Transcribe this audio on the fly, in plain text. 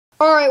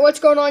Alright, what's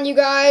going on, you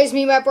guys?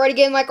 Me, Matt, right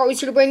again, like always,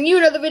 here to bring you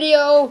another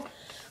video.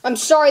 I'm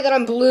sorry that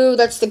I'm blue.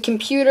 That's the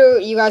computer.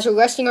 You guys are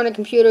resting on a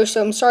computer,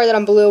 so I'm sorry that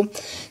I'm blue.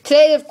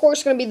 Today, of course,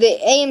 is going to be the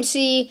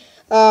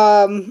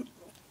AMC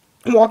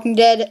Walking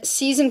Dead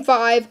Season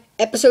 5,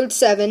 Episode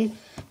 7.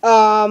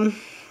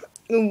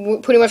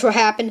 Pretty much what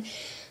happened.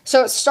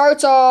 So it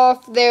starts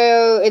off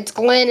there. It's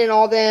Glenn and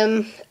all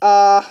them.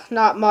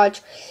 Not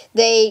much.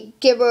 They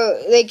give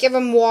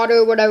him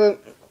water, whatever,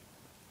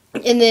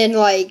 and then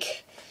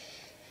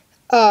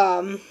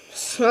oh,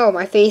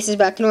 my face is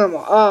back to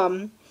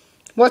normal.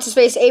 What's his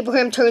face?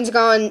 Abraham turns a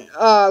gun,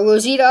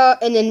 Rosita,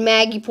 and then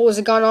Maggie pulls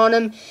a gun on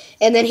him,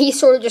 and then he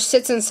sort of just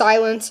sits in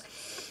silence.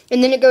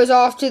 And then it goes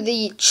off to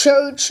the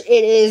church.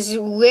 It is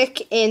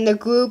Rick and the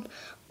group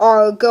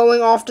are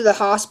going off to the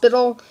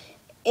hospital,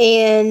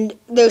 and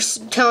they're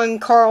telling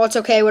Carl it's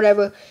okay,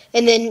 whatever.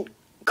 And then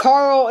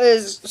Carl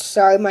is,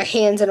 sorry, my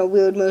hand's in a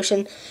weird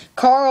motion.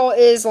 Carl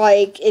is,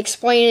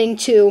 explaining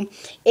to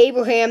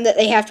Abraham that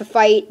they have to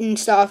fight and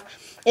stuff.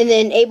 And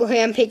then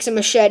Abraham picks a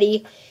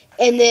machete.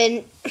 And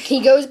then he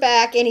goes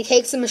back and he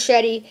takes the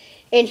machete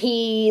and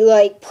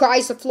he,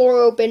 pries the floor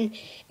open.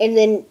 And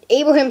then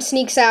Abraham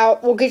sneaks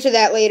out. We'll get to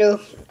that later.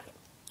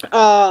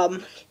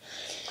 And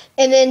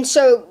then,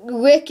 so,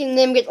 Rick and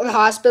them get to the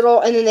hospital.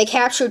 And then they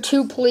capture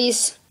 2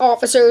 police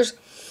officers.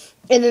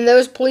 And then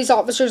those police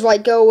officers,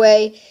 go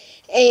away.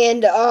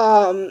 And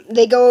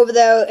they go over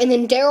there, and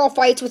then Daryl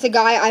fights with a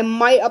guy. I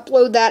might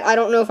upload that. I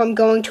don't know if I'm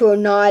going to or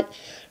not.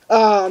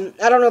 I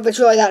don't know if it's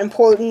really that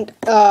important.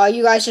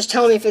 You guys just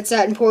tell me if it's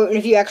that important,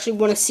 if you actually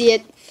want to see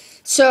it.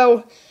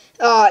 So,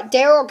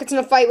 Daryl gets in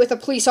a fight with a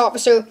police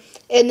officer,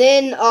 and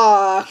then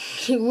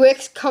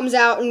Rick comes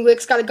out, and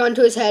Rick's got a gun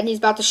to his head, and he's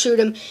about to shoot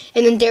him.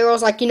 And then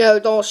Daryl's like,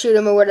 don't shoot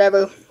him or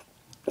whatever.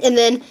 And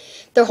then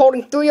they're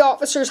holding 3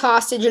 officers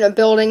hostage in a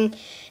building,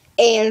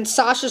 and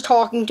Sasha's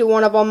talking to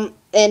one of them.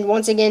 And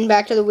once again,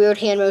 back to the weird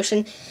hand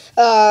motion.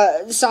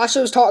 Sasha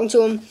was talking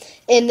to him,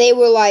 and they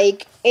were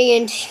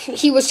and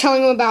he was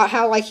telling him about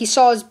how he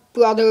saw his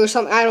brother or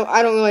something. I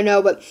don't really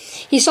know, but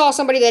he saw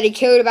somebody that he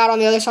cared about on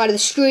the other side of the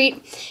street.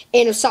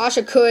 And if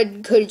Sasha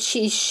could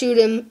she shoot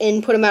him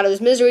and put him out of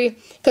his misery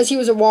because he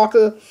was a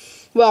walker?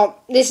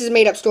 Well, this is a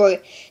made-up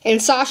story.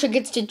 And Sasha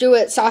gets to do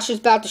it. Sasha's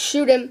about to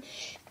shoot him.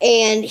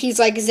 And he's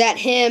like, is that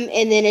him?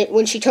 And then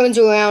when she turns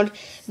around,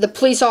 the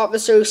police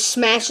officer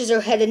smashes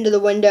her head into the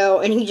window,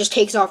 and he just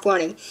takes off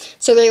running.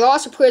 So they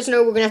lost a prisoner.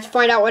 We're going to have to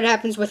find out what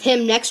happens with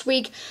him next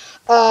week.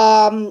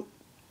 Father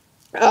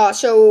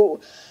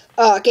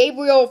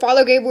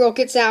Gabriel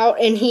gets out,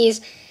 and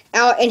he's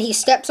out, and he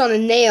steps on a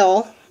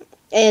nail,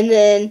 and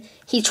then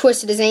he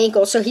twisted his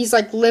ankle. So he's,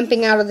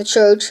 limping out of the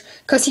church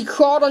because he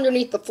crawled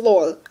underneath the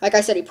floor. Like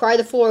I said, he pried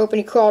the floor open,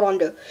 he crawled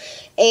under.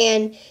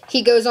 And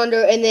he goes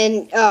under, and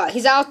then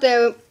he's out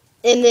there,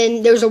 and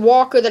then there's a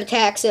walker that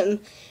attacks him,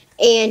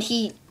 and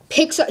he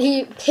picks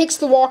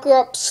the walker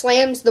up,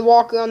 slams the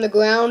walker on the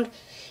ground,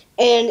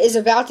 and is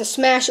about to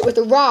smash it with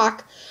a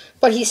rock,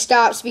 but he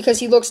stops because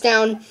he looks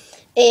down,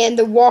 and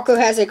the walker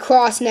has a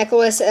cross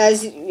necklace.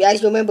 As you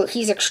remember,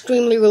 he's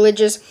extremely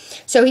religious,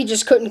 so he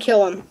just couldn't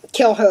kill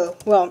her.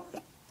 Well,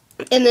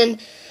 and then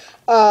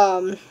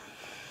I'm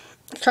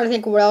trying to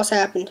think of what else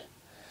happened.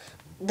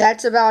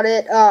 That's about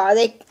it.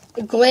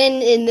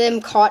 Glenn and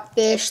them caught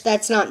fish.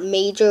 That's not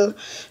major.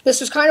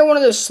 This was kind of one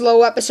of those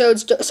slow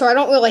episodes, so I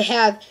don't really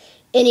have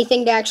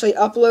anything to actually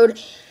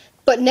upload.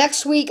 But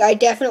next week, I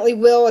definitely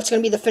will. It's going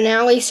to be the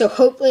finale, so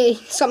hopefully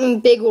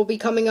something big will be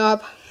coming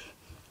up.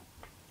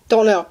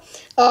 Don't know.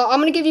 I'm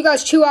going to give you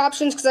guys 2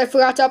 options because I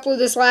forgot to upload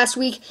this last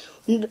week.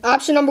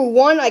 Option number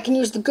 1, I can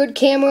use the good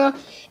camera,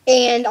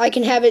 and I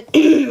can have it,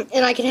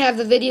 and I can have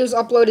the videos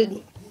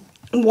uploaded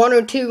 1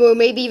 or 2 or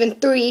maybe even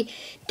 3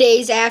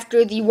 days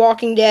after The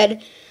Walking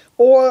Dead.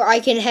 Or I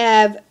can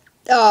have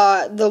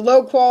the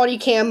low-quality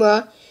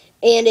camera,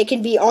 and it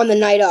can be on the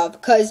night of.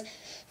 Because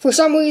for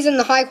some reason,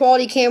 the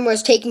high-quality camera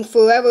is taking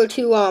forever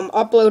to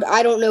upload.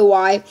 I don't know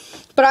why.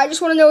 But I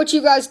just want to know what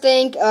you guys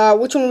think.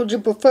 Which one would you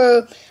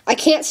prefer? I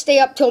can't stay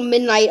up till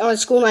midnight on a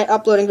school night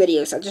uploading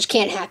videos. That just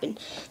can't happen.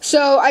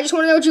 So I just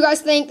want to know what you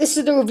guys think. This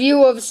is the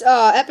review of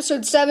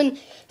Episode 7,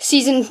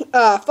 Season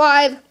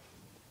 5.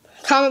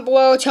 Comment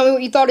below. Tell me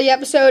what you thought of the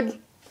episode.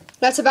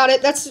 That's about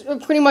it. That's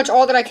pretty much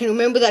all that I can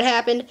remember that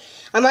happened.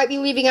 I might be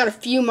leaving out a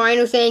few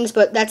minor things,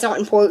 but that's not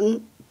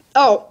important.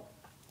 Oh,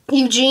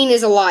 Eugene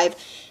is alive,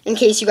 in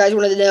case you guys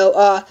wanted to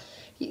know.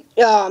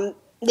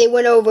 They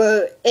went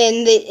over,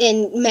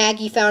 and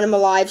Maggie found him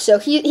alive, so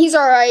he's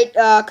alright,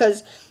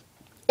 because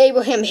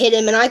Abraham hit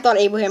him, and I thought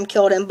Abraham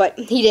killed him, but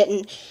he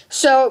didn't.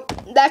 So,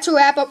 that's a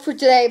wrap-up for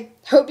today.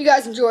 Hope you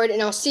guys enjoyed,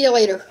 and I'll see you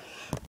later.